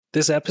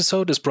This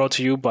episode is brought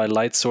to you by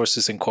Light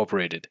Sources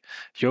Incorporated,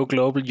 your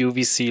global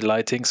UVC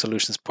lighting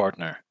solutions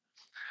partner.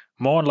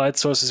 More on Light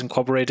Sources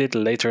Incorporated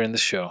later in the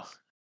show.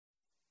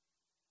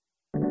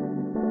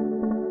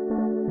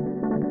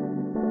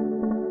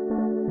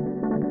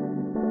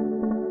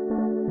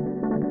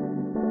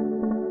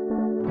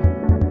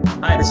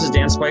 Hi, this is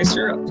Dan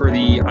Spicer for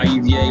the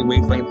IUVA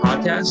Wavelength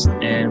podcast,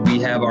 and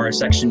we have our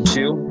section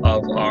 2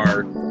 of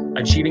our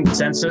Achieving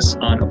Consensus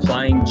on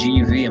Applying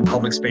GUV in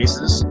Public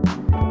Spaces.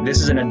 This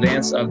is in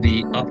advance of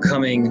the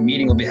upcoming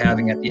meeting we'll be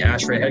having at the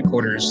ASHRAE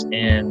headquarters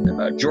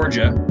in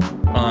Georgia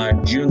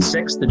on June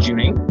 6th to June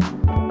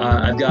 8th.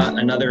 I've got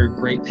another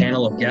great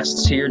panel of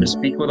guests here to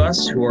speak with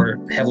us who are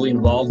heavily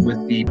involved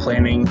with the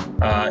planning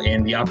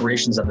and the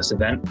operations of this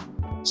event.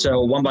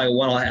 So one by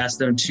one, I'll ask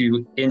them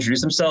to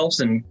introduce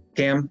themselves. And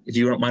Cam, if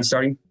you don't mind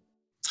starting.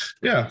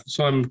 Yeah,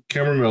 so I'm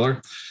Cameron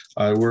Miller.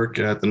 I work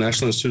at the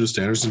National Institute of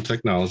Standards and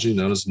Technology,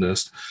 known as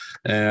NIST,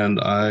 and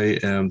I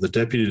am the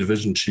Deputy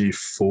Division Chief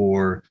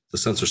for the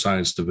Sensor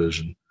Science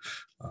Division.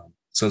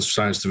 Sensor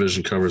Science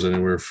Division covers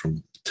anywhere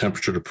from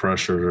temperature to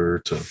pressure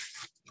to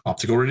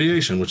optical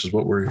radiation, which is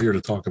what we're here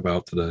to talk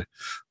about today.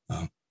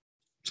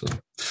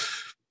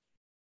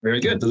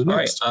 Very good. All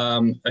right,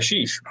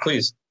 Ashish,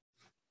 please.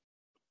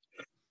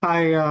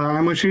 Hi,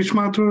 I'm Ashish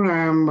Mathur. I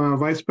am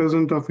Vice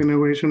President of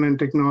Innovation and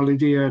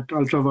Technology at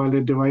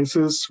Ultraviolet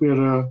Devices. We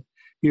are a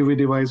UV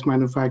device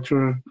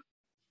manufacturer.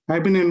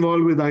 I've been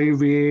involved with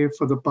IUVA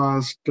for the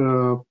past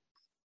 4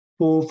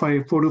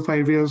 to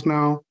 5 years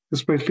now,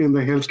 especially in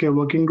the healthcare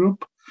working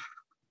group.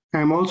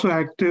 I'm also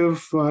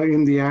active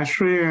in the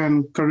ASHRAE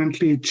and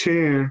currently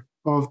chair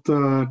of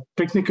the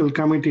technical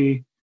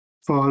committee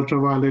for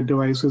ultraviolet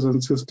devices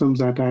and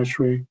systems at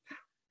ASHRAE.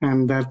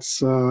 And that's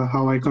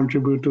how I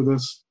contribute to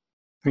this.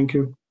 Thank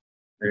you.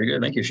 Very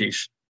good. Thank you,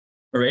 Ashish.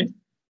 Mairead?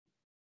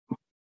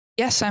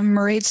 Yes, I'm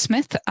Mairead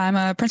Smith. I'm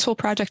a principal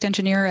project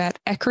engineer at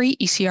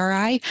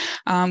ECRI.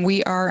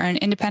 We are an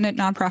independent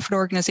nonprofit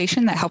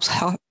organization that helps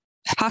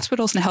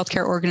hospitals and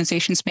healthcare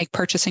organizations make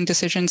purchasing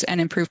decisions and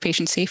improve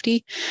patient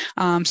safety.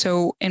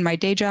 So in my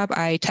day job,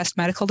 I test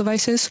medical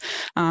devices.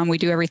 We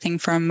do everything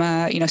from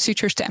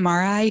sutures to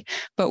MRI,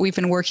 but we've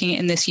been working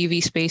in this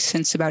UV space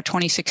since about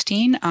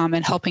 2016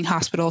 and helping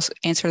hospitals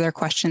answer their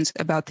questions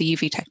about the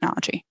UV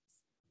technology.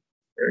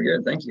 Very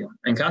good. Thank you.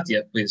 And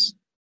Katya, please.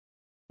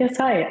 Yes,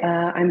 hi.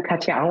 I'm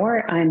Katya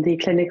Auer. I'm the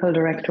clinical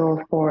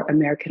director for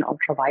American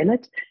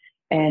Ultraviolet,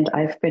 and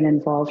I've been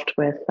involved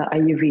with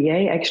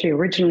IUVA actually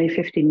originally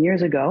 15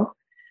 years ago,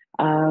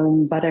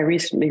 but I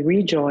recently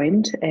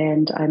rejoined,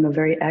 and I'm a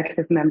very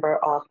active member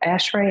of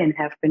ASHRAE and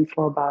have been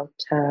for about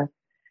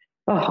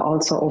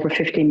also over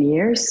 15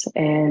 years.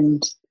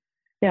 And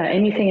yeah,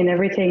 anything and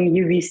everything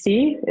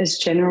UVC is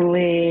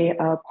generally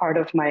part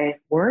of my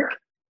work.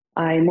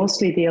 I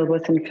mostly deal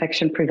with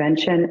infection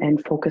prevention,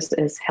 and focus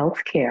is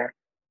healthcare.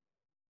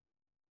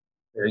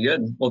 Very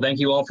good. Well, thank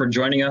you all for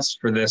joining us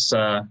for this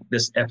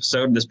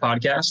episode, this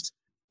podcast.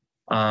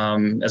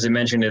 As I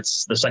mentioned,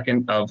 it's the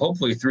second of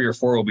hopefully 3 or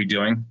 4 we'll be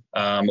doing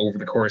over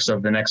the course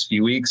of the next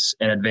few weeks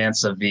in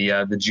advance of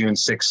the June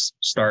 6th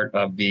start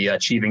of the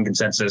Achieving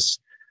Consensus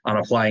on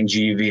Applying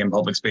GUV in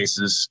Public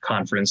Spaces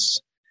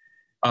conference.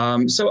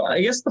 So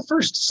I guess the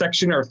first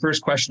section or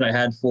first question I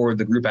had for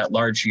the group at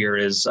large here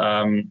is,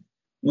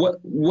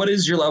 what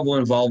is your level of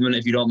involvement,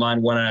 if you don't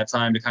mind, one at a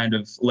time, to kind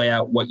of lay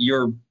out what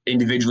you're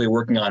individually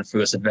working on for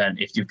this event?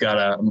 If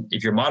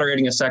you're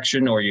moderating a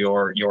section or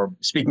you're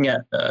speaking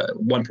at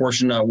one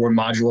portion, one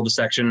module of the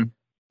section,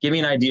 give me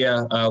an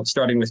idea.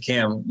 Starting with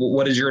Cam,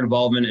 what is your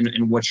involvement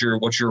and what's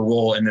your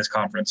role in this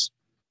conference?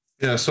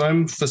 Yeah, so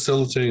I'm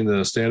facilitating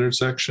the standard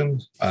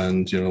section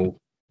and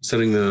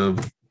setting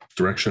the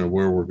direction of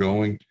where we're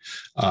going.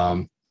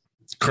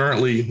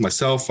 Currently,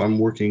 myself, I'm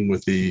working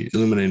with the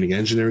Illuminating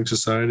Engineering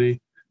Society,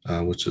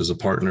 which is a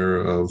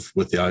partner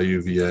with the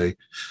IUVA,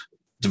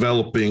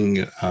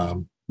 developing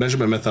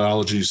measurement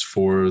methodologies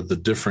for the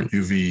different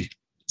UVC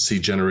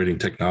generating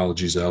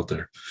technologies out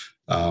there.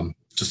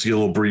 Just to get a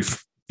little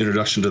brief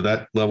introduction to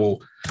that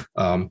level,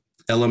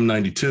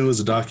 LM92 is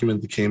a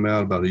document that came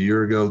out about a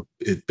year ago.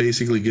 It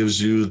basically gives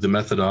you the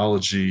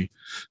methodology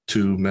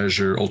to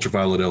measure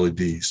ultraviolet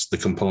LEDs, the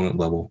component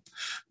level.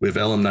 We have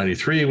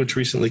LM93, which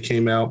recently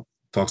came out,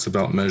 talks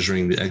about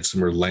measuring the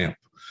excimer lamp,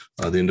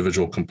 the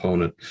individual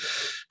component.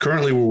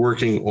 Currently, we're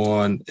working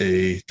on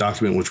a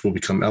document which will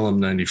become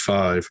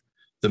LM95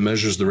 that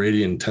measures the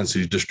radiant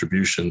intensity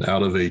distribution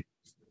out of a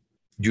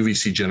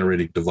UVC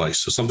generating device.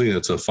 So something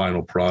that's a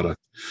final product.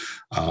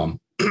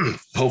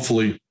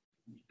 Hopefully,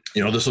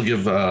 this will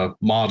give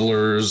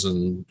modelers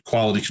and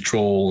quality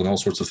control and all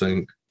sorts of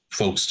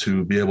folks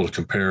to be able to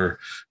compare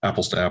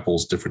apples to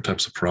apples, different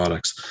types of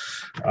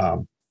products.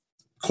 Of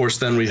course,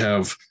 then we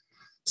have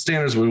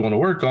standards we want to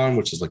work on,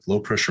 which is like low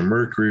pressure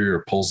mercury or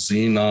pulse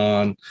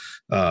xenon,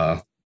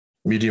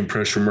 medium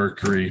pressure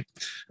mercury.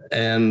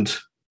 And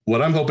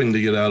what I'm hoping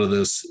to get out of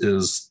this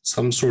is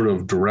some sort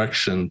of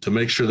direction to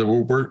make sure that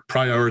we're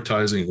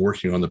prioritizing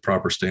working on the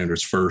proper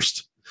standards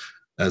first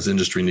as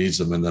industry needs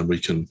them, and then we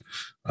can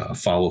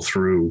follow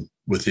through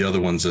with the other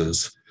ones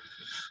as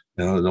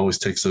it always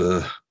takes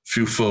a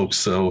few folks,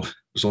 so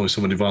there's only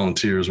so many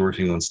volunteers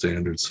working on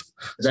standards.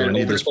 Is that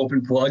an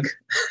open plug?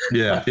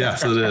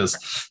 Yes, it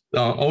is.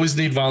 Always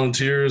need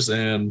volunteers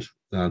and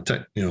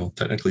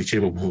technically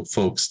capable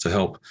folks to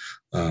help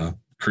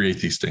create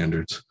these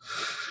standards.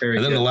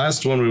 Then the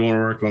last one we want to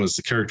work on is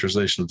the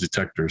characterization of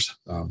detectors.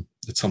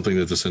 It's something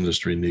that this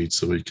industry needs,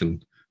 so we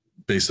can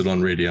base it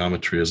on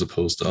radiometry as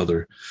opposed to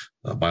other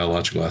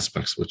biological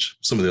aspects, which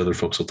some of the other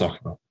folks will talk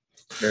about.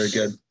 Very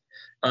good.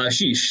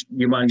 Ashish, do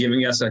you mind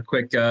giving us a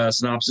quick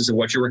synopsis of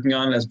what you're working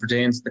on as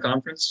pertains to the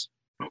conference?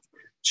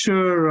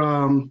 Sure.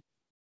 I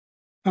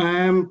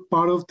am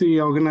part of the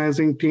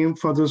organizing team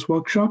for this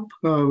workshop,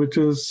 which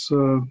is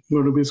going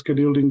to be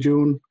scheduled in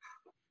June.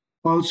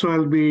 Also,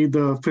 I'll be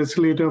the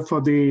facilitator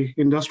for the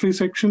industry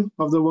section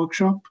of the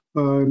workshop.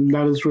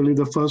 That is really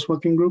the first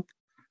working group,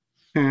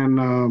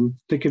 and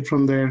take it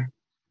from there.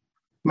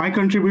 My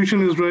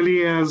contribution is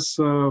really as,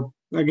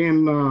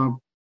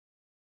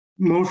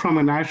 more from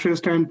an ASHRAE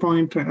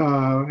standpoint.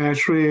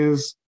 ASHRAE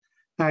is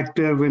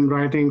active in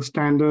writing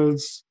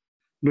standards,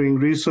 doing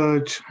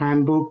research,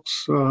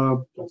 handbooks,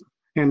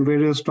 and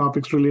various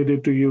topics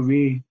related to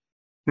UV.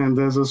 And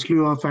there's a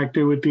slew of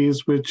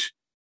activities which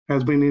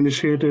has been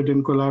initiated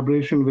in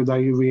collaboration with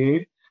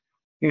IUVA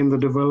in the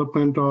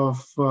development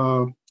of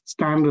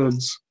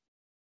standards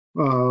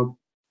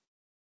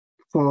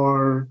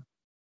for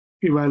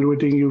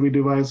evaluating UV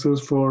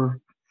devices for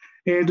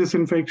air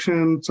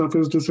disinfection,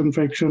 surface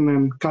disinfection,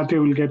 and Katya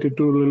will get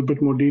into a little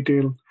bit more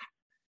detail.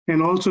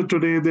 And also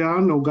today, there are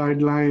no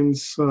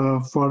guidelines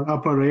for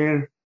upper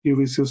air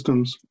UV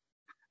systems,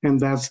 and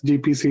that's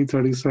GPC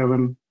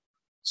 37.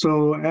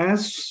 So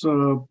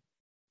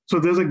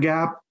there's a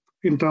gap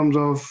in terms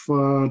of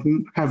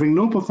having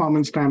no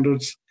performance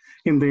standards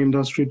in the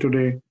industry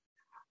today,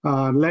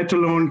 let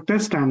alone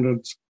test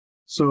standards.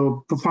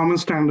 So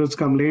performance standards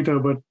come later,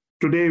 but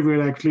today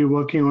we're actually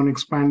working on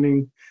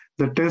expanding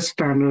the test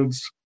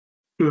standards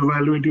to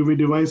evaluate UV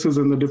devices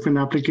and the different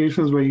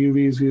applications where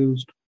UV is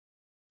used.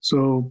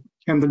 So,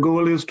 and the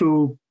goal is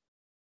to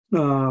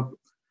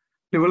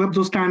develop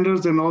those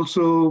standards and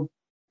also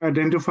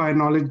identify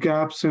knowledge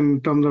gaps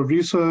in terms of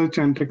research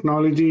and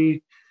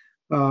technology,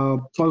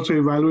 also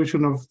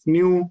evaluation of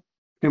new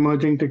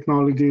emerging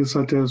technologies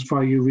such as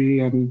far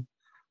UV and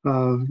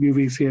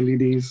UVC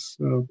LEDs,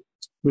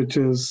 which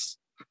is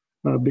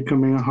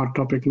becoming a hot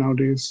topic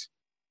nowadays.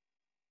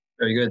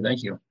 Very good,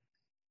 thank you.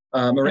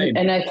 Mairead.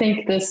 And I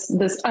think this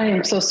I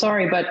am so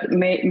sorry, but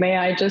may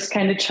I just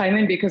kind of chime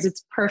in, because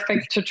it's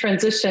perfect to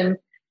transition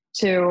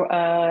to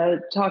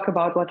talk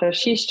about what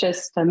Ashish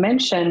just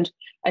mentioned.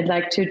 I'd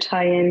like to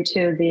tie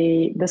into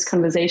this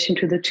conversation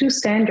to the two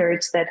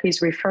standards that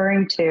he's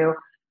referring to.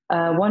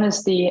 One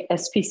is the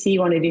SPC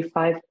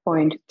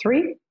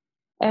 185.3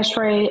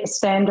 ASHRAE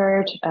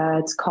standard.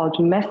 It's called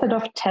Method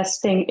of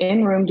Testing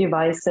in-Room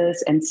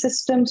Devices and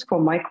Systems for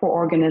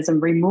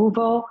Microorganism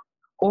Removal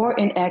or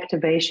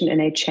Inactivation in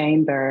a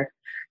Chamber.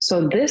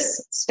 So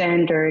this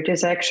standard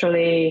is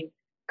actually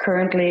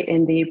currently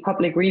in the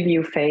public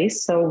review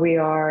phase. So we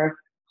are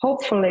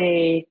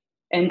hopefully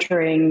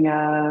entering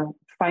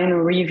final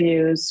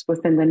reviews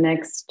within the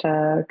next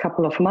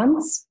couple of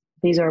months.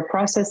 These are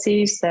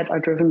processes that are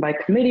driven by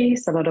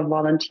committees, a lot of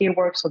volunteer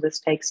work, so this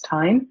takes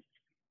time.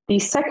 The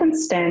second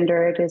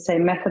standard is a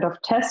method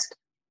of test.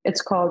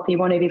 It's called the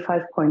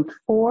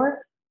 185.4.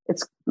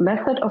 It's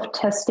method of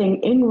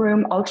testing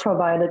in-room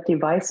ultraviolet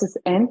devices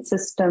and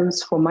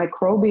systems for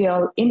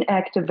microbial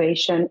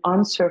inactivation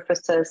on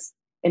surfaces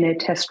in a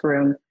test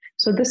room.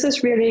 So this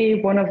is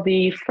really one of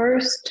the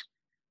first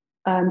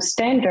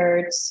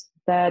standards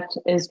that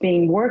is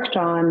being worked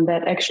on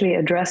that actually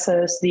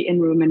addresses the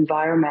in-room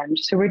environment.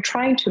 So we're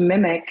trying to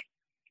mimic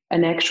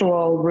an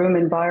actual room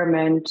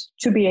environment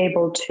to be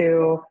able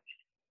to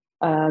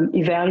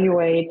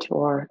evaluate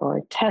or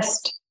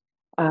test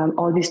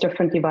all these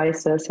different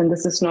devices. And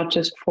this is not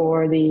just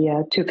for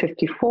the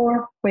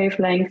 254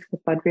 wavelength,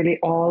 but really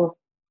all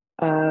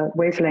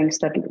wavelengths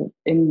that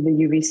in the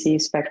UVC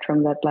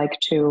spectrum that like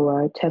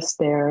to test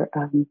their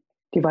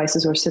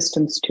devices or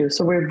systems too.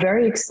 So we're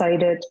very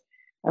excited.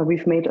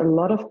 We've made a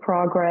lot of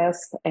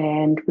progress,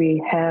 and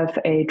we have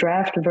a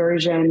draft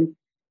version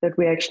that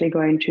we're actually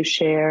going to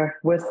share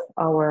with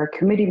our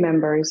committee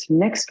members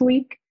next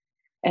week.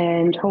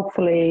 And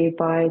hopefully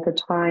by the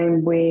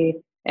time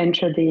we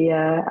enter the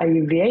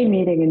IUVA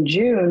meeting in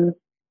June,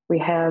 we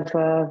have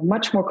a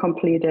much more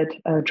completed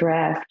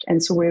draft.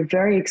 And so we're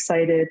very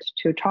excited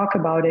to talk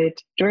about it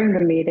during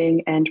the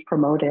meeting and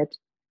promote it.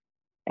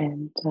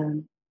 And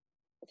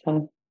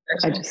so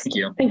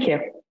Excellent. Thank you.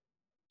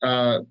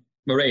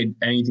 Mairead,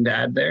 anything to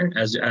add there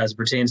as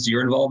pertains to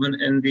your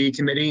involvement in the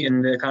committee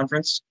and the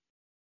conference?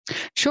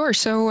 Sure.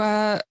 So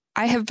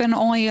I have been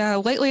only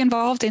lately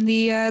involved in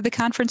the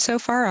conference so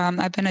far.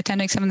 I've been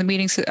attending some of the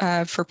meetings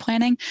for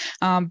planning,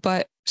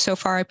 but So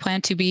far, I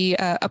plan to be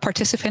a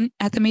participant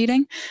at the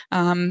meeting,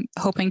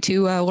 hoping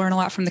to learn a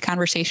lot from the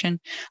conversation.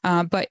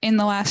 But in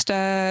the last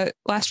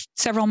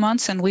several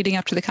months and leading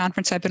up to the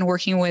conference, I've been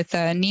working with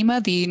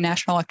NEMA, the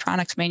National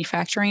Electronics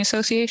Manufacturing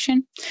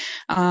Association,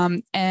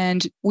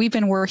 and we've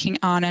been working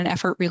on an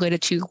effort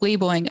related to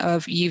labeling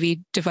of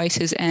UV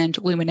devices and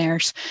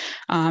luminaires.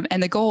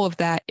 And the goal of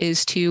that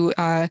is to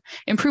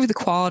improve the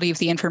quality of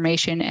the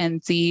information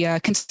and the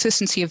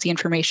consistency of the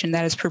information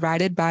that is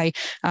provided by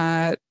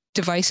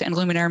device and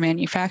luminaire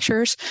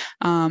manufacturers,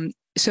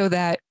 so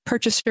that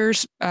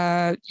purchasers,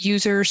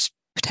 users,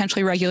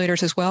 potentially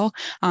regulators as well,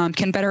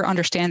 can better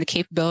understand the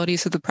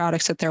capabilities of the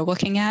products that they're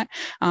looking at,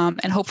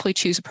 and hopefully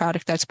choose a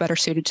product that's better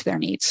suited to their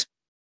needs.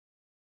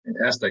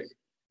 Fantastic.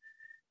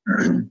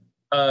 Kind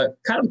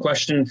of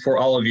question for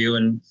all of you,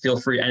 and feel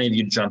free, any of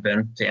you, to jump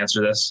in to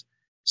answer this.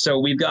 So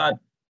we've got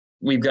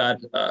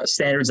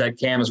standards that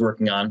Cam is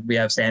working on. We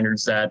have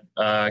standards that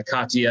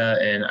Katya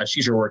and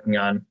Ashish are working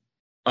on.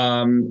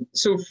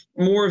 So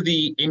more of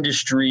the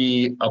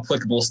industry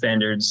applicable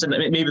standards, and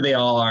maybe they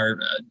all are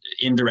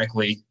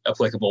indirectly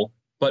applicable,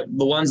 but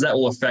the ones that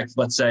will affect,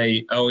 let's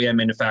say, OEM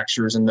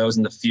manufacturers and those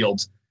in the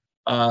field.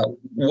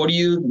 What are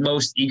you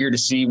most eager to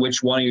see?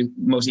 Which one are you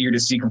most eager to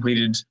see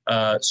completed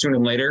sooner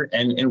than later?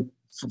 And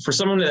for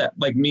someone that,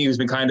 like me, who's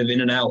been kind of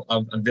in and out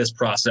of this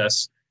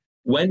process,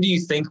 when do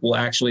you think we'll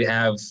actually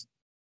have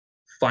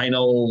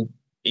final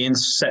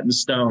set in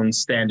stone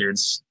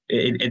standards?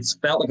 It's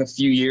felt like a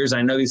few years.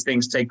 I know these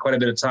things take quite a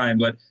bit of time,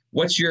 but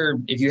if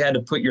you had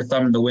to put your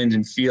thumb in the wind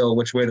and feel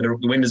which way the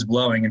wind is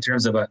blowing in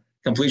terms of a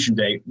completion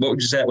date, what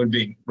would you say that would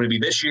be? Would it be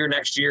this year,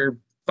 next year,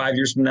 5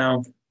 years from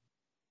now?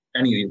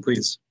 Any of you,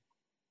 please.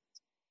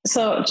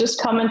 So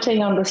just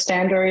commenting on the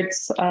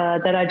standards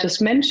that I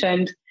just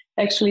mentioned,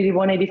 actually the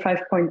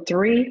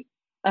 185.3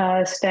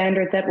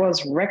 standard, that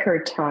was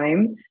record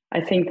time. I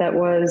think that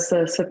was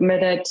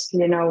submitted,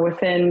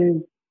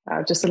 within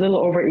just a little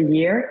over a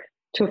year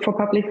for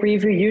public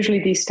review. Usually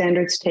these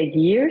standards take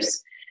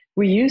years.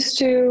 We used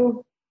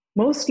to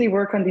mostly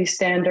work on these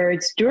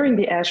standards during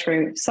the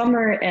ASHRAE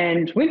summer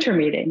and winter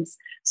meetings.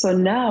 So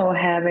now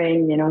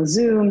having,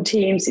 Zoom,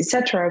 Teams,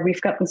 etc., we've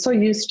gotten so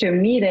used to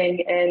meeting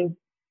in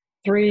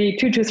 2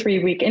 to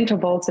 3 week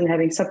intervals and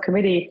having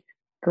subcommittee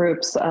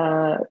groups.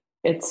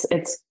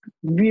 It's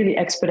really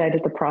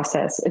expedited the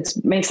process. It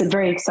makes it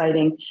very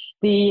exciting.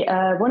 The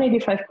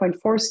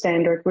 185.4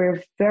 standard,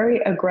 we're very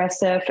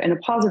aggressive in a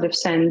positive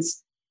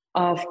sense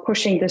of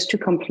pushing this to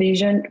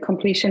completion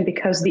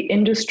because the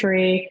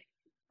industry,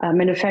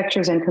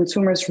 manufacturers and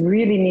consumers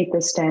really need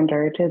this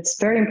standard. It's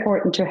very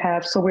important to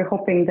have. So we're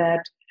hoping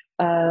that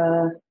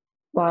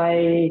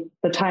by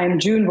the time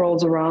June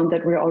rolls around,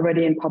 that we're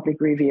already in public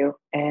review,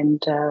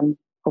 and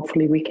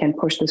hopefully we can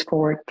push this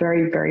forward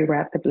very, very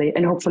rapidly,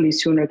 and hopefully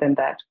sooner than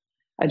that.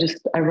 I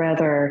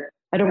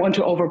don't want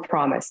to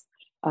overpromise,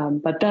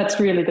 but that's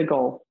really the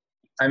goal.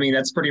 I mean,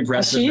 that's pretty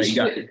impressive. Ashish,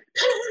 that you got.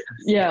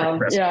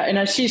 yeah, and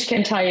Ashish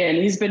can tie in.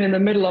 He's been in the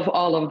middle of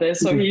all of this,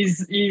 so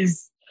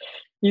he's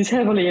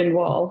heavily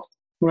involved.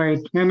 Right.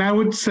 And I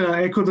would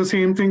echo the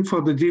same thing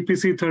for the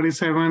GPC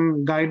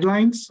 37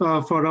 guidelines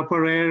for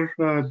upper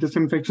air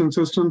disinfection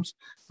systems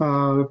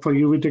for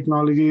UV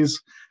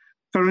technologies.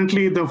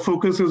 Currently, the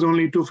focus is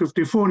only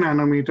 254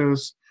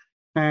 nanometers.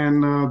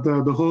 And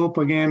the hope,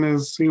 again,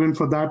 is even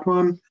for that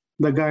one,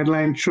 the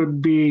guideline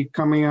should be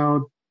coming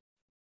out,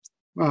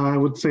 I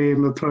would say,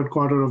 in the third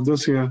quarter of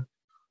this year,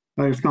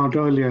 if not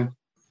earlier.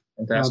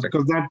 Fantastic.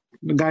 Because that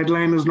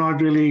guideline is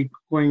not really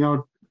going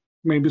out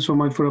maybe so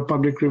much for a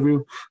public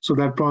review. So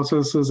that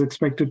process is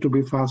expected to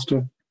be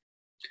faster.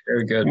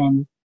 Very good.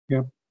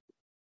 Yeah.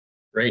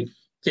 Great.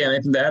 Yeah,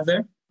 anything to add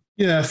there?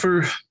 Yeah,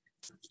 for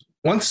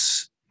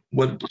once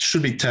what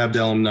should be tabbed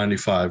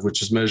LM95,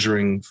 which is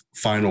measuring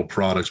final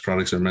products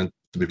that are meant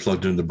to be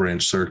plugged into the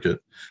branch circuit,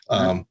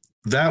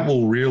 that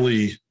will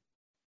really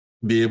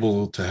be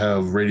able to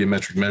have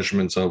radiometric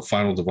measurements of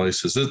final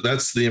devices.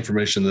 That's the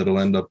information that will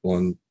end up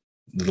on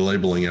the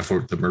labeling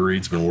effort that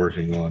Maried's been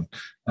working on.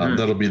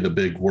 That'll be the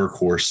big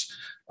workhorse.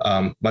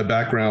 My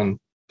background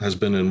has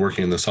been in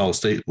working in the solid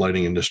state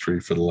lighting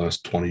industry for the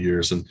last 20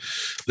 years. And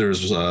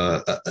there's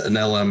an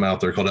LM out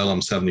there called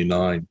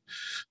LM79,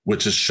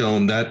 which has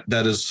shown that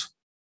is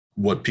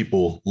what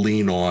people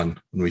lean on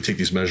when we take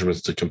these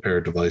measurements to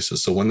compare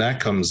devices. So when that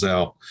comes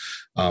out,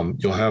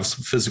 you'll have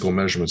some physical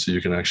measurements so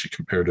you can actually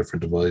compare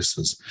different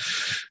devices.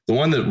 The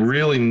one that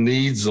really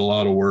needs a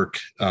lot of work,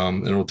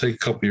 and it'll take a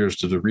couple of years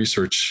to do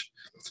research,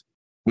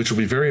 which will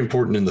be very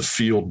important in the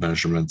field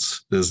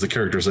measurements, is the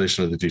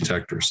characterization of the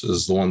detectors,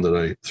 is the one that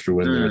I threw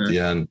in there at the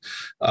end.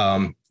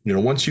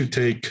 Once you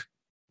take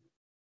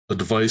a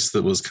device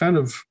that was kind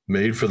of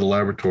made for the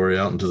laboratory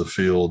out into the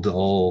field,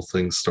 all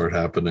things start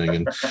happening.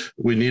 And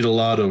we need a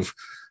lot of,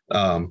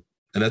 and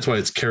that's why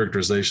it's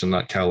characterization,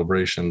 not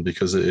calibration,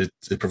 because it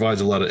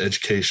provides a lot of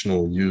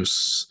educational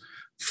use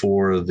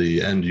for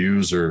the end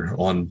user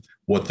on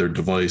what their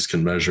device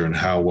can measure and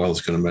how well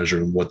it's going to measure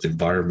and what the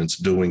environment's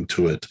doing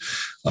to it,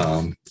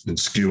 and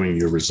skewing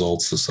your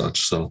results as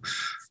such. So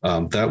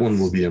that one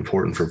will be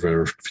important for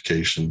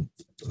verification.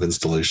 of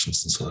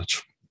installations and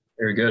such.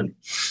 Very good.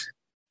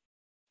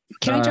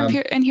 Can I jump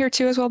in here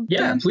too as well?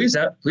 Yeah, Dan?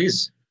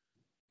 please.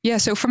 Yeah,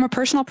 so from a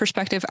personal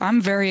perspective, I'm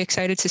very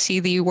excited to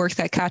see the work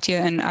that Katya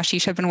and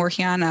Ashish have been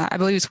working on. I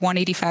believe it's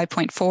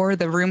 185.4,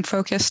 the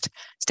room-focused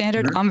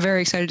standard. Mm-hmm. I'm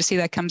very excited to see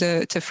that come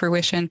to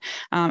fruition.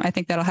 I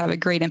think that'll have a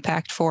great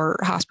impact for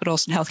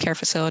hospitals and healthcare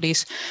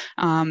facilities.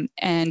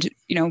 And,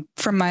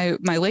 from my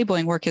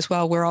labeling work as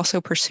well, we're also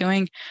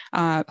pursuing,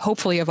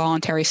 hopefully, a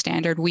voluntary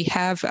standard. We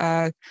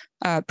have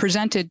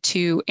presented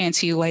to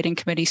ANSI Lighting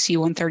Committee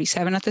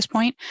C-137 at this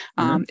point.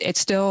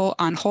 It's still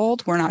on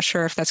hold. We're not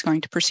sure if that's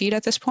going to proceed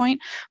at this point.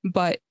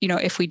 But,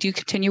 if we do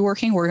continue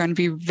working, we're going to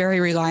be very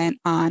reliant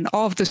on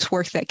all of this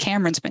work that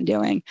Cameron's been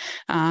doing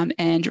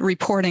and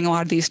reporting a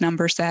lot of these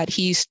numbers that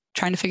he's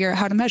trying to figure out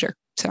how to measure.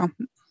 So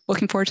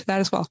looking forward to that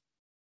as well.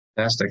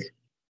 Fantastic.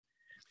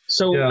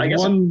 So yeah, I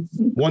guess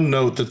one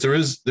note that there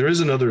is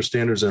another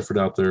standards effort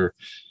out there.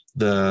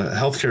 The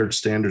Healthcare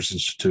Standards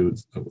Institute,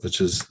 which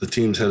is the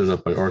team's headed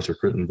up by Arthur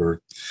Krittenberg,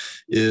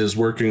 is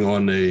working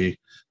on a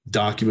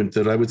document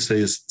that I would say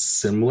is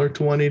similar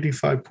to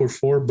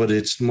 185.4, but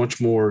it's much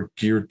more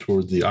geared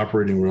toward the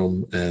operating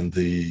room and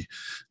the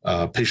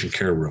patient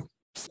care room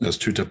as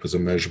two types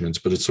of measurements.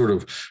 But it's sort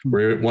of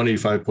where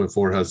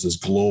 185.4 has this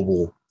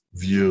global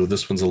view.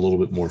 This one's a little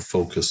bit more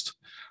focused.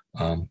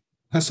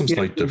 Has some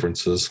slight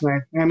differences.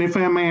 Right. And if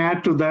I may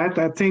add to that,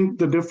 I think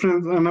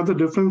another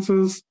difference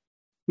is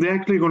they're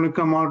actually going to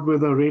come out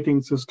with a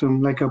rating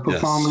system, like a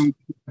performance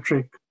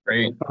metric,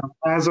 Great.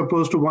 As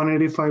opposed to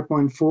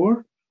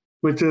 185.4,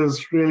 which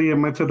is really a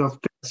method of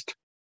test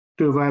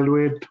to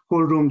evaluate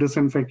whole room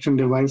disinfection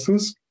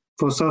devices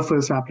for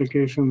surface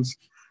applications.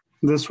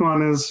 This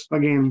one is,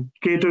 again,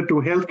 catered to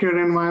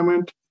healthcare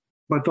environment,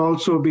 but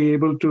also be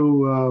able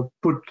to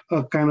put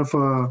a kind of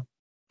a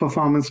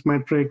performance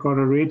metric or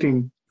a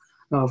rating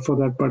for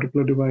that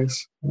particular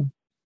device.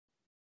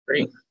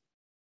 Great.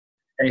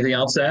 Anything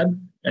else to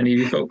add? Any of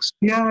you folks?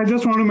 Yeah, I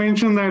just want to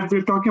mention that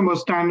we're talking about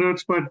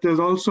standards, but there's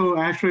also,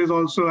 ASHRAE is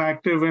also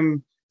active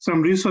in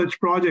some research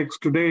projects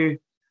today.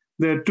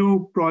 There are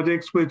two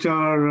projects which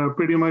are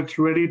pretty much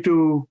ready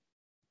to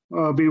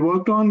be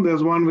worked on.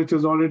 There's one which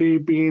has already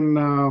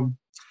been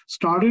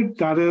started.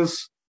 That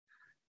is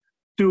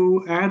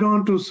to add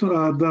on to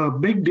the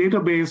big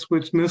database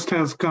which NIST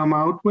has come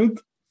out with.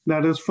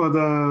 That is for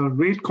the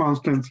rate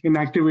constants,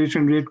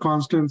 inactivation rate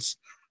constants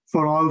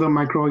for all the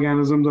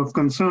microorganisms of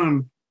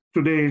concern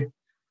today.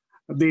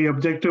 The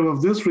objective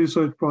of this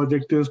research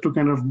project is to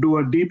kind of do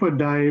a deeper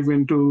dive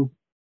into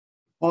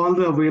all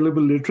the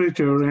available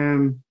literature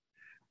and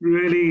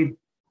really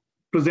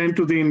present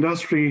to the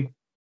industry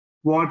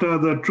what are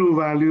the true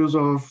values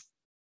of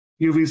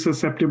UV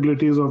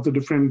susceptibilities of the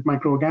different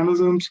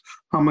microorganisms,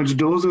 how much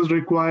dose is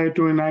required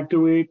to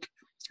inactivate,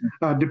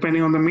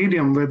 depending on the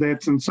medium, whether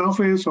it's in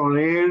surface or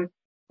air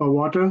or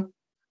water.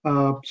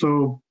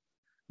 So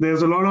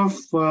there's a lot of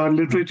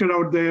literature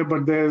out there,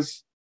 but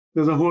there's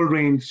a whole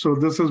range. So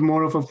this is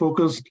more of a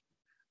focused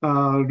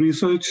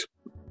research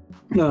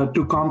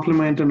to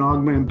complement and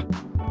augment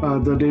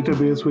the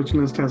database which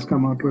NIST has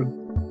come out with.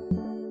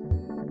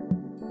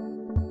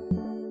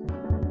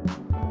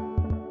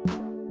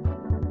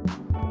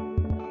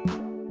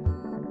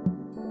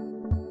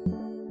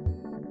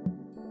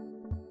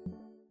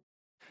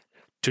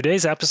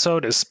 Today's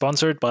episode is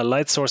sponsored by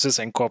Light Sources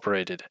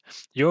Incorporated,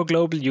 your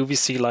global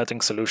UVC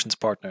lighting solutions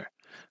partner.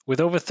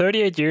 With over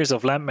 38 years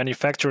of lamp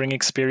manufacturing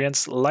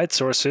experience, Light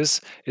Sources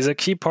is a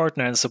key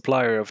partner and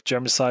supplier of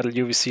germicidal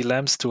UVC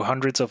lamps to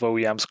hundreds of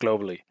OEMs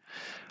globally.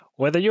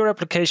 Whether your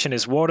application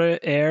is water,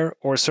 air,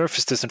 or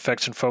surface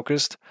disinfection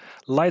focused,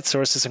 Light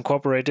Sources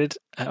Incorporated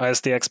has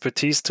the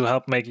expertise to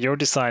help make your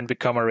design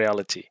become a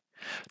reality.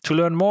 To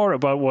learn more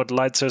about what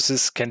Light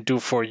Sources can do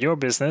for your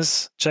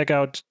business, check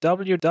out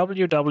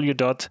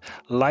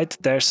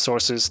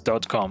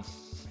www.light-sources.com.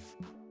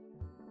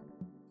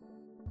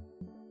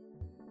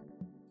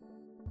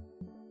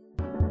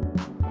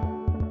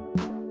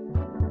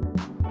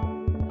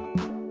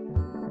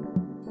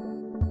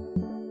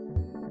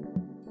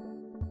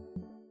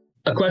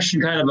 A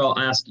question kind of I'll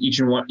ask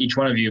each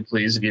one of you,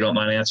 please, if you don't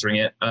mind answering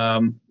it.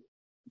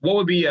 What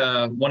would be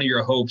one of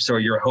your hopes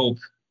or your hope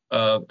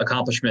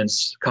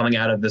accomplishments coming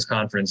out of this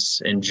conference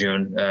in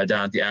June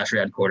down at the ASHRAE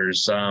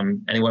headquarters?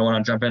 Anyone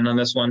want to jump in on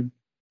this one?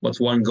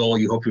 What's one goal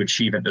you hope to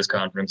achieve at this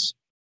conference?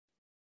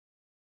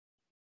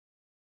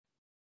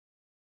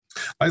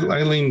 I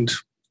leaned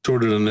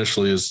toward it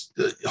initially as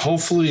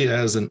hopefully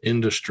as an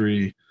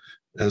industry,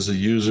 as the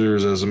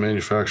users, as the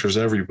manufacturers,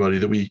 everybody,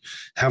 that we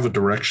have a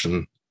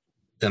direction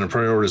and a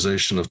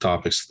prioritization of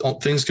topics.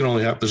 Things can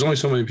only happen. There's only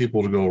so many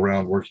people to go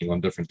around working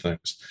on different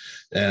things.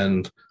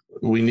 And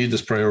we need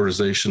this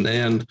prioritization,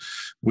 and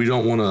we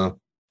don't want to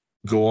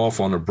go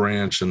off on a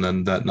branch and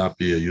then that not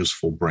be a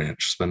useful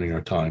branch, spending our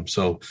time.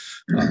 So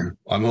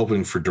I'm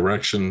hoping for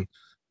direction,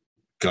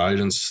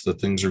 guidance, that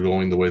things are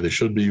going the way they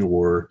should be,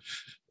 or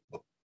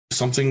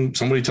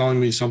somebody telling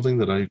me something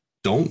that I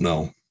don't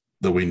know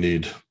that we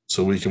need,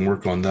 so we can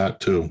work on that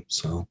too.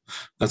 So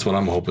that's what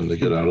I'm hoping to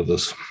get out of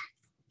this.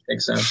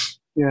 Makes sense.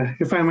 Yeah,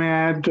 if I may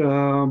add,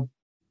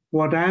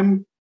 what I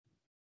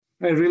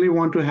really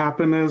want to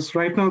happen is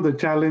right now the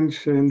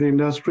challenge in the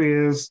industry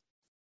is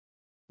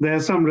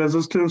there's some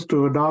resistance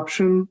to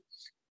adoption,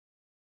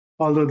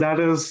 although that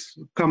has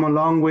come a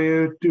long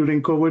way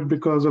during COVID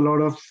because a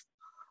lot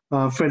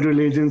of federal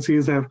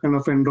agencies have kind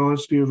of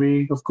endorsed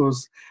UV. Of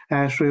course,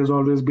 ASHRAE has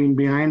always been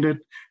behind it.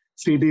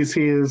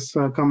 CDC has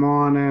come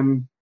on,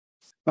 and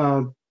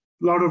a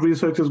lot of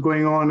research is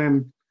going on,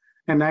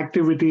 and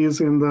activities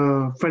in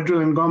the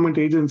federal and government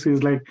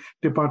agencies like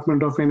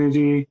Department of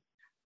Energy.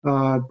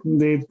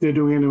 They're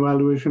doing an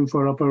evaluation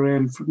for upper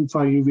end for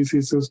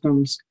UVC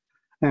systems,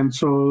 and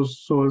so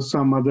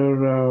some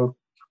other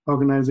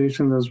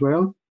organizations as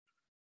well.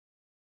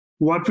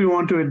 What we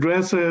want to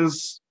address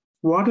is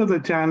what are the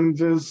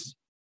challenges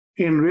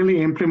in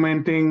really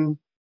implementing.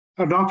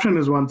 Adoption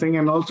is one thing,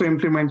 and also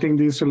implementing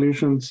these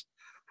solutions.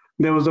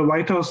 There was a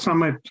White House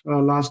summit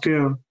last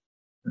year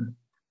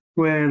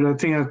where I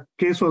think a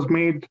case was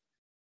made.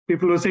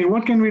 People were saying,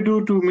 what can we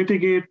do to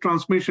mitigate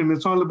transmission?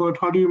 It's all about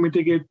how do you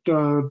mitigate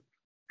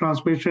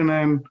transmission,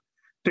 and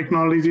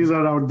technologies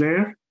are out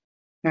there.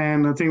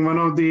 And I think one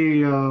of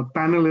the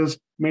panelists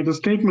made a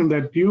statement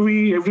that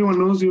UV, everyone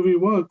knows UV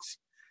works.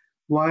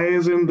 Why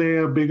isn't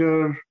there a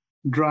bigger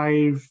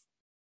drive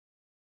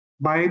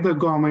by the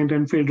government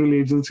and federal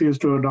agencies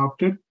to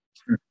adopt it?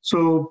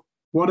 So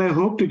what I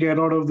hope to get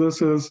out of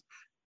this is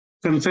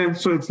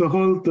consensus. So it's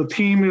the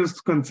theme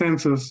is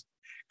consensus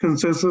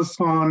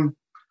on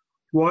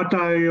what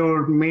are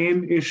your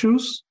main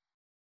issues,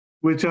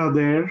 which are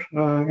there,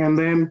 and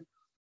then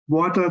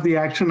what are the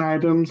action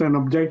items and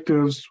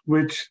objectives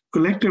which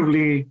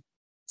collectively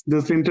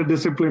this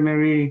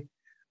interdisciplinary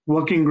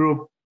working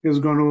group is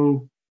going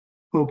to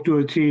hope to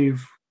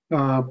achieve,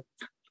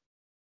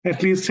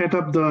 at least set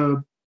up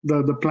the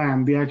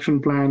plan, the action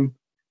plan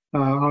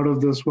out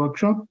of this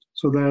workshop,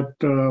 so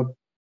that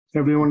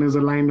everyone is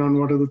aligned on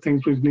what are the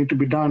things which need to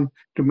be done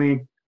to make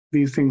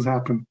these things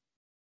happen.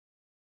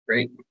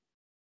 Great.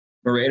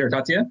 Mairead or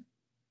Katya?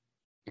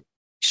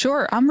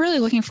 Sure. I'm really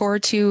looking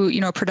forward to,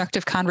 a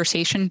productive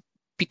conversation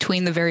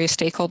between the various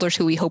stakeholders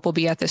who we hope will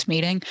be at this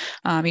meeting.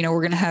 We're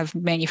going to have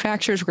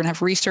manufacturers, we're going to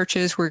have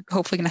researchers, we're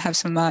hopefully going to have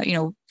some,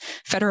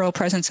 federal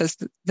presence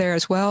there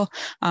as well.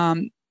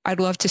 I'd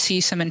love to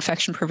see some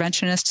infection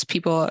preventionists,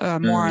 people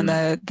more on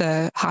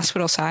the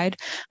hospital side,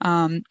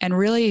 and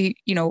really,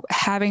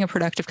 having a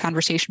productive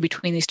conversation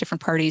between these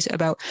different parties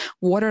about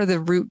what are the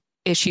root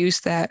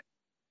issues that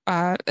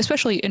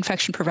especially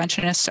infection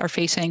preventionists are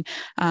facing.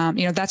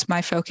 That's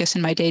my focus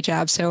in my day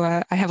job. So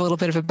I have a little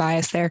bit of a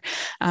bias there.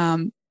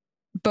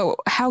 But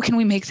how can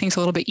we make things a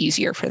little bit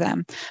easier for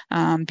them?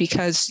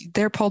 Because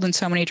they're pulled in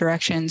so many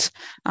directions.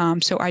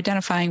 So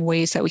identifying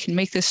ways that we can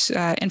make this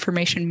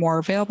information more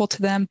available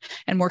to them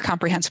and more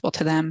comprehensible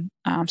to them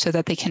so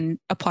that they can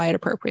apply it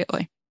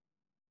appropriately.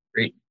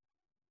 Great.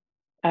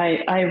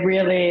 I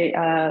really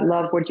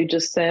love what you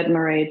just said,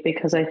 Mairead,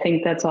 because I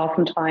think that's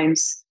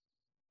oftentimes,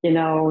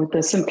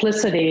 the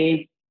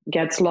simplicity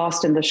gets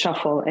lost in the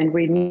shuffle, and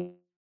we need,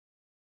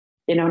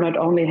 not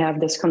only have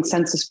this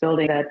consensus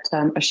building that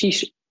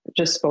Ashish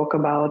just spoke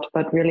about,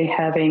 but really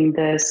having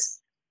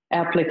this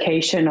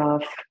application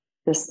of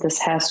this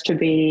has to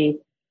be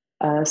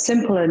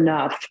simple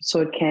enough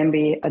so it can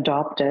be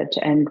adopted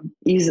and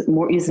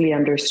more easily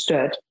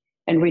understood.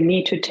 And we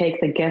need to take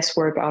the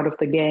guesswork out of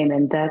the game.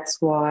 And that's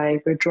why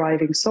we're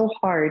driving so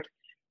hard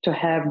to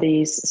have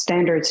these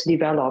standards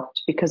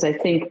developed, because I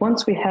think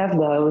once we have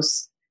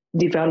those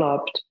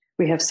developed,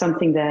 we have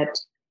something that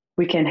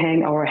we can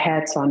hang our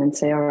hats on and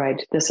say, all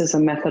right, this is a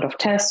method of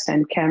test.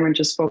 And Cameron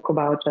just spoke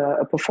about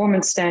a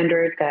performance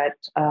standard that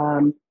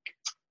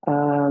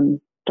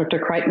Dr.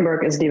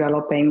 Kreitenberg is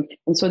developing.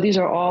 And so these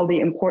are all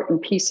the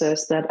important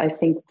pieces that I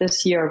think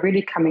this year are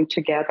really coming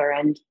together.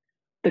 And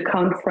the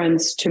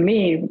conference, to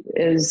me,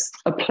 is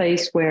a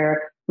place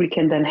where we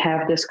can then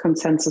have this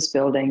consensus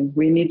building.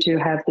 We need to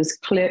have this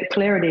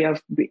clarity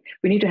of, we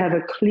need to have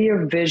a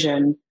clear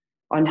vision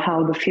on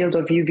how the field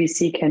of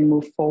UVC can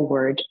move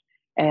forward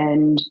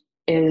and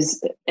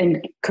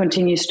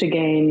continues to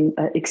gain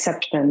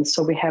acceptance.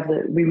 So we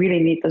really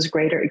need this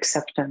greater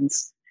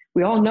acceptance.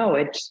 We all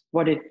know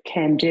what it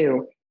can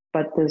do,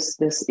 but this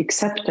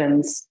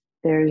acceptance,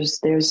 there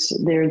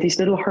are these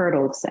little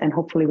hurdles, and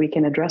hopefully we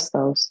can address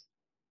those.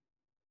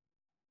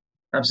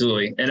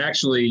 Absolutely. And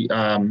actually,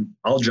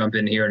 I'll jump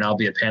in here and I'll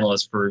be a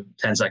panelist for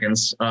 10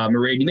 seconds.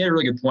 Mairead, you made a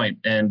really good point,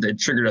 and it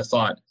triggered a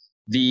thought.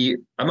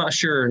 I'm not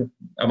sure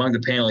among the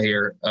panel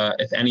here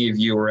if any of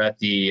you were at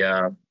the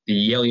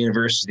Yale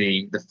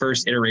University, the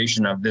first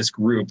iteration of this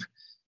group.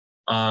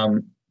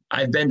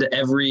 I've been to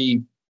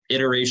every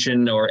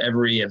iteration or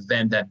every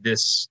event that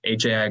this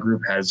HAI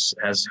group has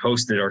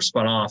hosted or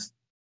spun off.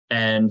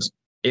 And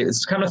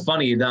it's kind of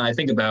funny that I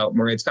think about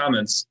Mairead's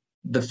comments.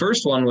 The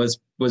first one was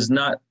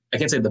not, I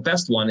can't say the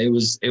best one. It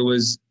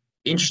was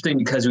interesting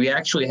because we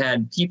actually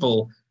had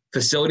people,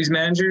 facilities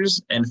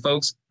managers and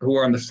folks who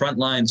are on the front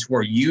lines, who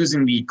are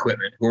using the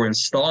equipment, who are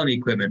installing the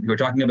equipment, who are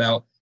talking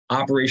about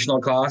operational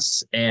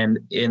costs and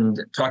in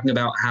talking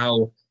about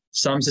how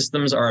some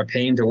systems are a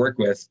pain to work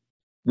with.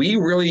 We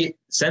really,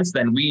 since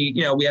then, we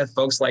have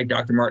folks like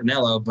Dr.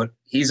 Martinello, but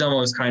he's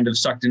almost kind of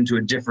sucked into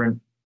a different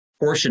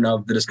portion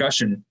of the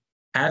discussion.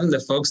 Having the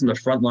folks in the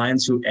front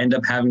lines who end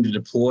up having to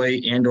deploy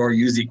and or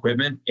use the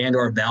equipment and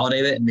or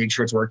validate it and make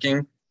sure it's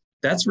working,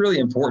 that's really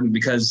important,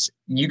 because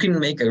you can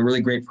make a really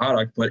great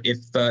product, but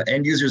if the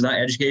end user is not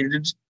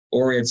educated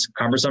or it's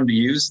cumbersome to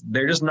use,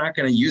 they're just not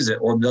going to use it,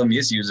 or they'll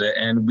misuse it.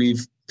 And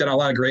we've done a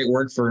lot of great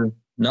work for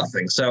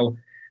nothing. So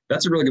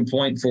that's a really good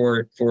point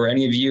for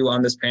any of you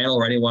on this panel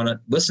or anyone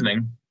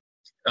listening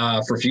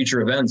for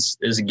future events,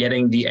 is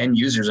getting the end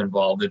users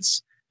involved.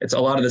 It's a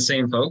lot of the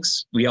same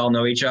folks. We all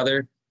know each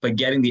other, but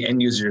getting the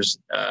end users,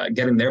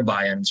 getting their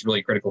buy-in is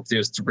really critical too.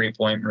 It's a great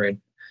point, Marie.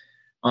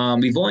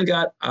 We've only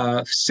got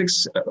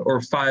 6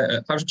 or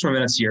 5 or 6 more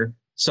minutes here,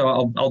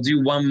 so I'll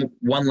do one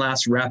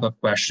last wrap-up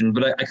question.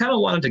 But I kind of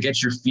wanted to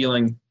get your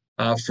feeling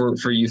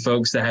for you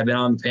folks that have been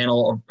on the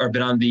panel or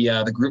been on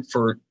the group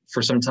for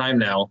some time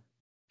now.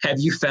 Have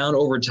you found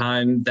over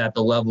time that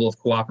the level of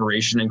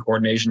cooperation and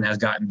coordination has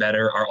gotten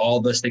better? Are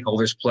all the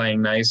stakeholders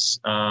playing nice,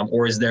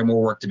 or is there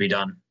more work to be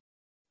done?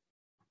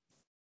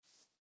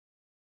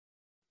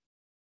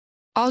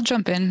 I'll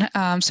jump in.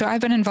 So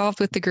I've been involved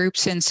with the group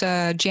since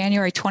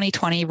January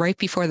 2020, right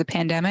before the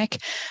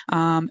pandemic.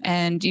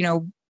 And,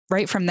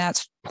 right from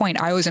that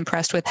point, I was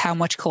impressed with how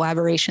much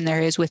collaboration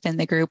there is within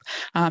the group.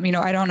 I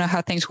don't know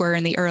how things were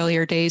in the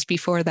earlier days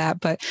before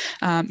that, but,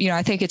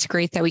 I think it's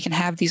great that we can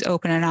have these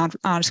open and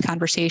honest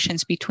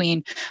conversations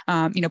between,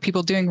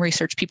 people doing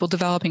research, people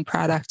developing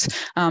products.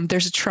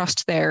 There's a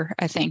trust there,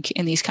 I think,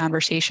 in these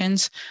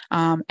conversations.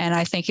 And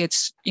I think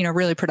it's,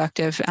 really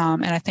productive.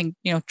 And I think,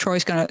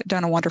 Troy's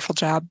done a wonderful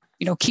job,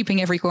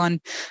 keeping everyone,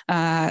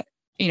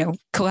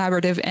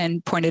 collaborative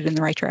and pointed in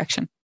the right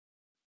direction.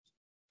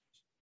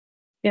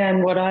 Yeah,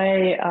 and what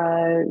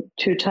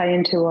to tie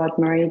into what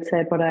Marie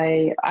said, what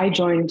I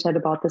joined at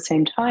about the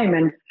same time,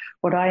 and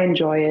what I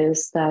enjoy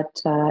is that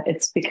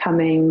it's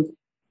becoming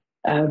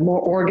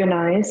more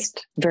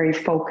organized, very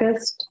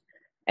focused,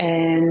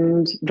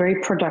 and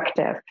very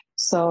productive.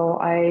 So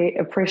I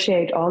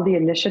appreciate all the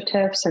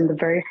initiatives and the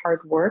very hard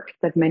work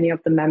that many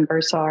of the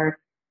members are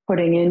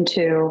putting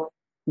into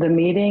the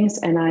meetings,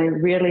 and I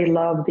really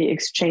love the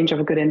exchange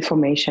of good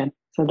information.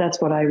 So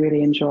that's what I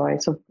really enjoy.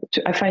 So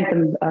I find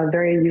them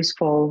very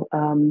useful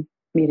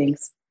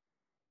meetings.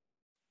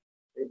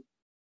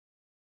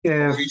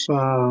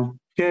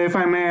 If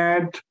I may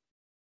add,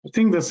 I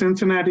think the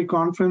Cincinnati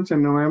conference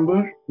in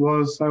November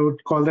was, I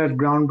would call that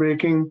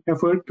groundbreaking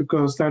effort,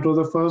 because that was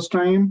the first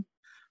time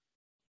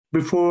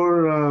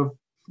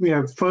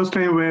first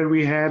time where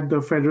we had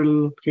the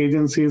federal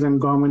agencies and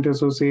government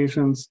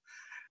associations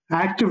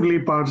actively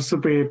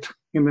participate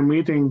in the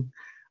meeting.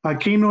 Our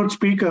keynote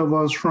speaker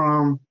was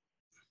from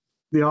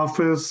the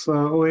office,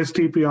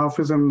 OSTP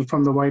office, and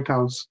from the White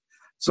House.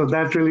 So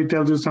that really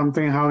tells you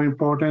something how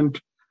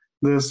important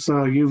this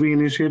UV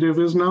initiative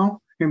is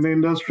now in the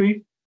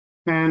industry.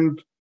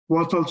 And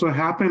what's also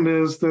happened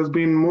is there's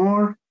been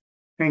more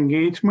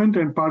engagement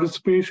and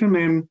participation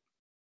in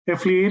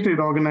affiliated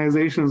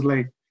organizations,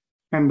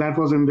 and that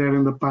wasn't there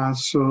in the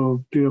past.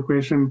 So to your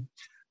question,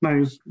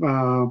 now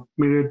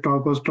Miriam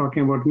was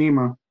talking about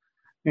NEMA.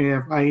 You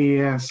have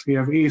IES, you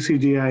have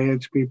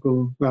ACGIH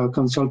people,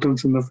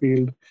 consultants in the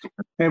field.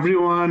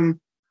 Everyone,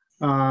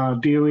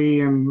 DOE,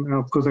 and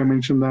of course I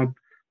mentioned that,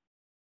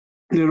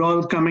 they're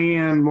all coming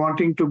in and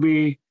wanting to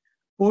be,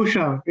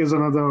 OSHA is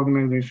another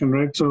organization,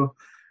 right? So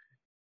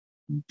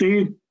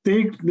they're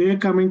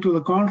coming to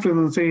the conference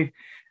and say,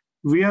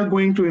 we are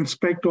going to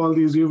inspect all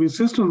these UV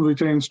systems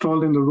which are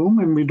installed in the room,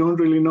 and we don't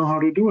really know how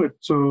to do it.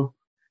 So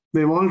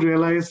they've all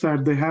realized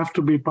that they have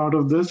to be part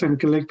of this, and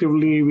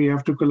collectively we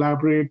have to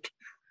collaborate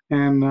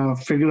and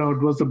figure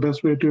out what's the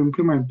best way to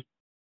implement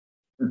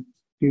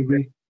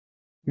UV.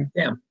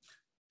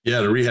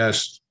 Yeah, to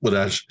rehash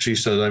what she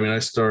said, I mean, I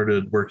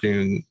started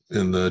working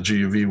in the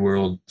GUV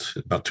world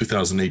about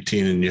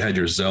 2018, and you had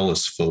your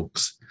zealous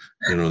folks,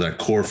 that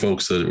core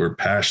folks that were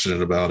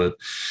passionate about it.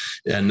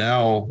 And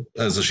now,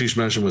 as Ashish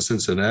mentioned with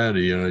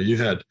Cincinnati, you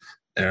had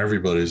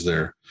everybody's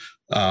there.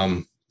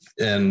 And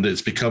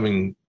it's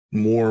becoming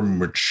more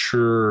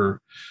mature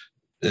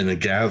in a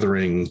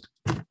gathering,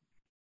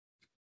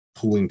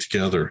 pulling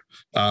together.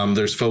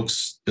 There's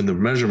folks in the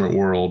measurement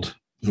world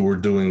who are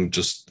doing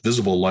just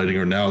visible lighting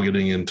are now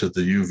getting into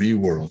the UV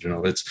world.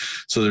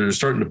 So they're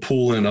starting to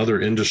pull in other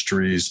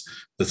industries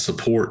that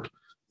support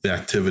the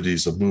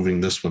activities of moving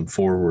this one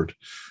forward.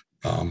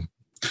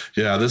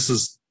 This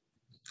is,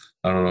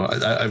 I don't know,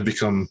 I've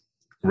become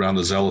around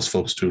the zealous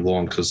folks too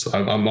long, because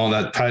I'm on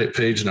that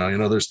page now.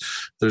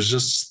 There's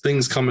just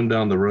things coming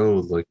down the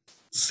road like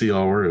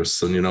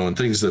CRS and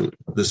things that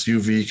this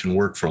UV can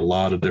work for a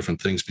lot of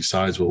different things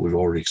besides what we've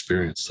already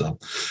experienced. So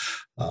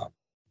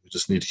we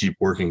just need to keep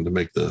working to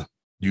make the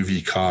UV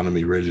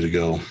economy ready to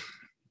go.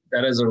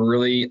 That is a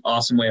really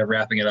awesome way of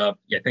wrapping it up.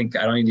 I think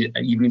I don't need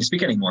to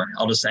speak anymore.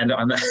 I'll just end it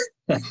on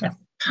that.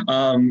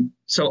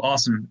 So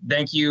awesome.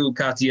 Thank you,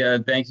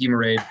 Katya. Thank you,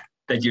 Mairead.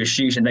 Thank you,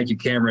 Ashish, and thank you,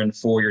 Cameron,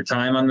 for your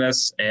time on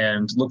this,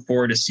 and look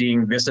forward to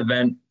seeing this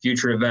event,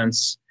 future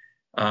events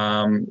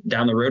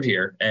down the road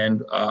here.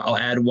 And I'll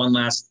add one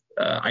last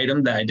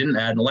item that I didn't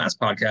add in the last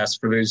podcast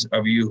for those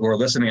of you who are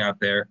listening out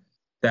there,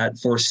 that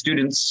for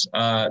students,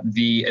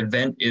 the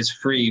event is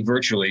free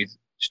virtually.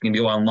 You can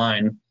go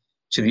online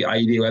to the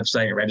IUVA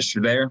website and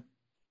register there.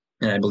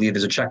 And I believe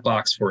there's a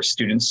checkbox for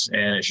students,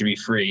 and it should be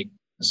free.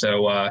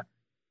 So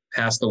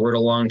pass the word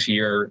along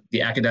to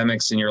the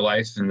academics in your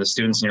life and the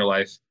students in your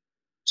life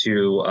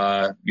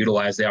to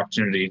utilize the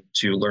opportunity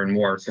to learn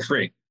more for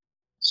free.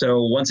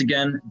 So once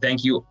again,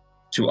 thank you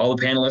to all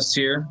the panelists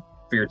here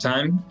for your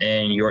time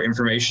and your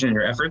information and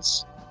your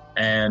efforts.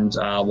 And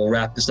we'll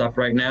wrap this up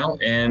right now,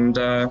 and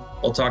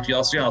we'll talk to you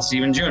all soon. I'll see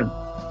you in June.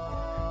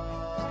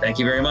 Thank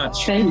you very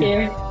much. Thank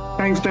you.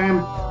 Thanks,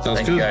 Dan. Sounds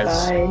Thank good. you,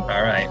 guys. Bye.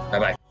 All right.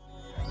 Bye-bye.